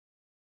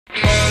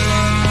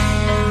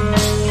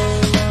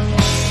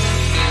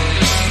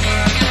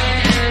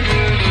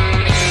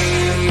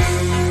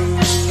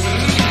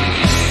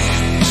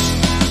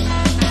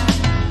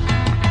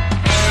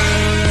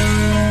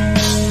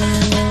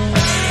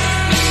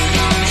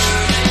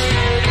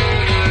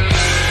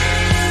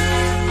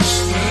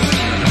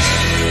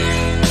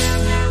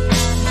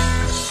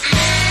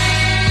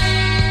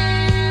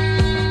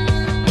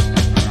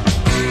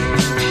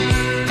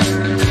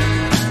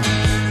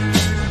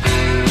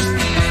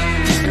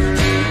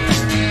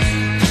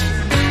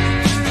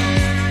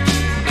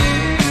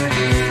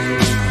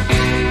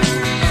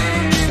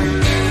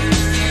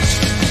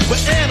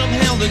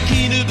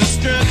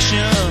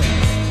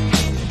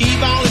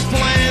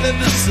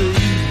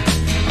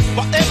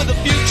whatever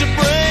the future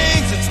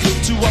brings, it's still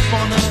too up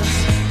on us.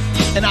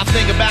 And I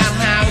think about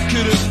how it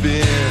could have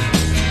been.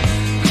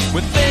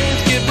 When things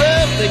get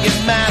rough, they get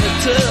mad and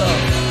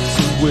tough.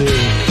 So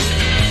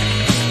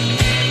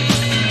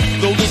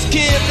though this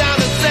kid down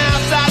the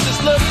south side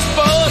just looks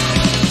for us,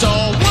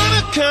 don't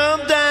wanna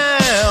come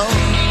down.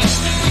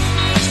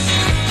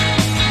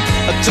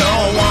 I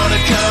don't wanna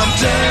come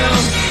down.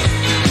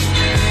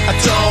 I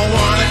don't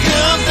wanna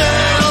come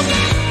down.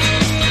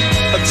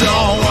 I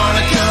don't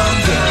wanna come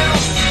down.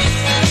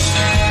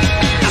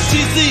 I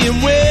see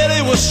him where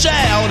they were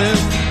shouting,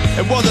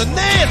 and was a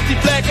nasty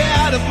black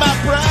out of my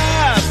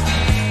pride.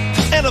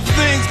 And if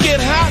things get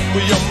hot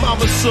with your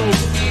mama's soul,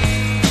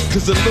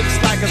 'cause it looks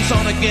like it's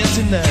on again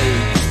tonight.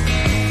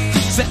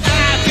 Say,